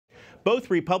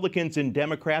Both Republicans and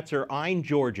Democrats are eyeing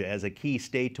Georgia as a key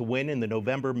state to win in the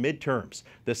November midterms.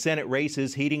 The Senate race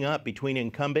is heating up between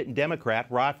incumbent Democrat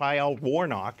Raphael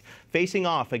Warnock facing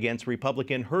off against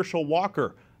Republican Herschel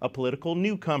Walker, a political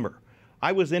newcomer.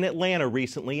 I was in Atlanta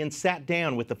recently and sat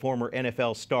down with the former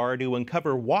NFL star to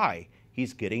uncover why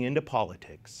he's getting into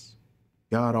politics.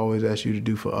 God always asks you to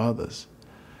do for others.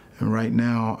 And right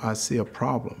now I see a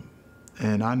problem.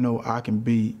 And I know I can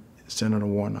beat Senator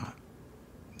Warnock.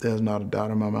 There's not a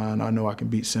doubt in my mind. I know I can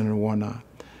beat Senator Warnock.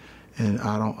 And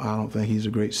I don't think he's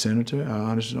a great senator. I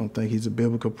honestly don't think he's a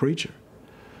biblical preacher.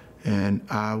 And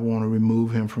I want to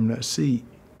remove him from that seat.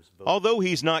 Although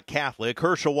he's not Catholic,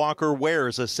 Herschel Walker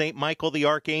wears a Saint Michael the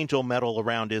Archangel medal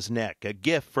around his neck, a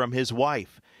gift from his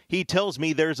wife. He tells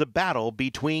me there's a battle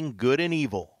between good and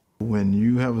evil. When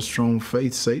you have a strong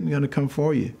faith, Satan's going to come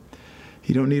for you.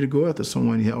 He don't need to go after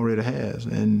someone he already has.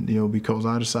 And, because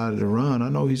I decided to run, I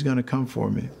know he's going to come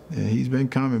for me. And he's been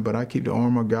coming, but I keep the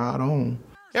armor of God on.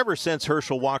 Ever since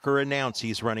Herschel Walker announced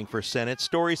he's running for Senate,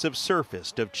 stories have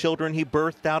surfaced of children he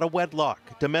birthed out of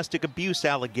wedlock, domestic abuse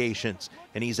allegations,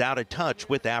 and he's out of touch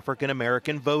with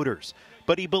African-American voters.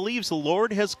 But he believes the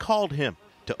Lord has called him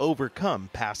to overcome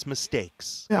past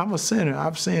mistakes. Yeah, I'm a sinner.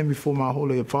 I've sinned before my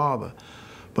Holy Father.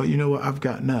 But you know what? I've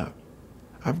gotten up.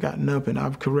 I've gotten up and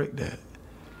I've corrected that.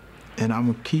 And I'm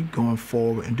going to keep going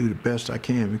forward and do the best I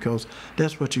can, because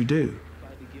that's what you do.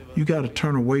 You got to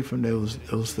turn away from those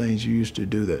things you used to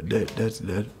do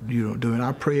that you don't do. And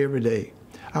I pray every day.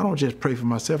 I don't just pray for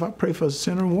myself. I pray for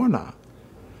Senator Warnock.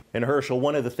 And Herschel,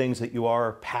 one of the things that you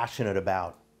are passionate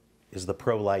about is the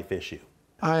pro-life issue.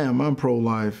 I am. I'm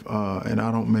pro-life, and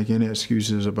I don't make any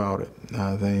excuses about it.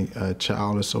 I think a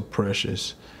child is so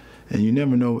precious, and you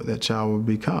never know what that child will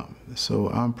become. So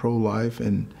I'm pro-life,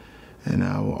 and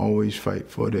I will always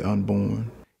fight for the unborn.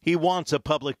 He wants a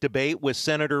public debate with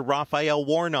Senator Raphael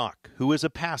Warnock, who is a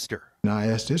pastor. And I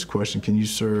asked this question: can you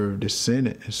serve the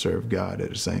Senate and serve God at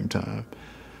the same time?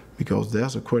 Because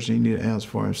that's a question he needs to answer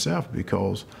for himself,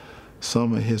 because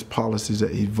some of his policies that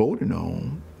he's voting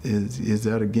on is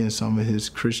that against some of his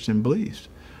Christian beliefs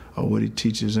or what he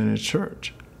teaches in his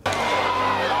church.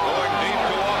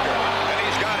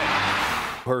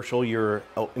 Herschel, you're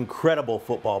an incredible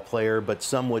football player, but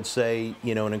some would say,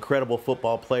 an incredible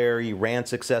football player, you ran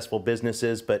successful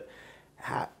businesses, but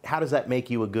how does that make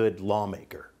you a good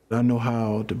lawmaker? I know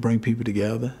how to bring people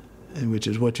together, which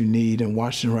is what you need. In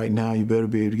Washington right now, you better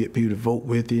be able to get people to vote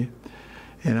with you.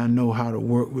 And I know how to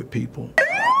work with people.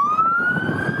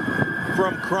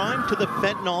 From crime to the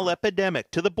fentanyl epidemic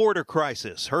to the border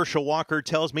crisis, Herschel Walker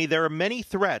tells me there are many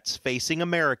threats facing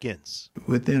Americans.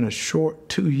 Within a short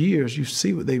 2 years, you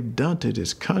see what they've done to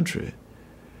this country.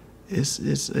 It's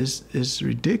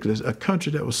ridiculous. A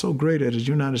country that was so great as the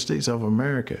United States of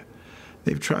America.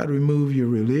 They've tried to remove your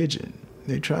religion.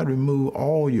 They tried to remove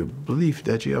all your belief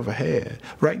that you ever had.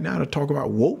 Right now, to talk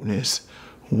about wokeness,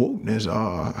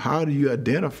 how do you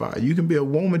identify? You can be a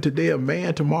woman today, a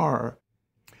man tomorrow.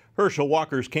 Herschel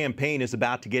Walker's campaign is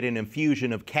about to get an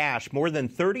infusion of cash, more than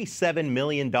 $37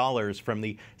 million from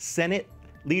the Senate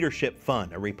Leadership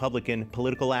Fund, a Republican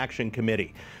political action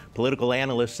committee. Political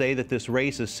analysts say that this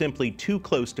race is simply too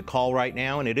close to call right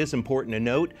now, and it is important to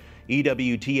note,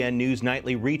 EWTN News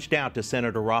Nightly reached out to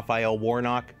Senator Raphael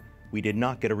Warnock. We did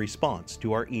not get a response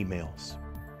to our emails.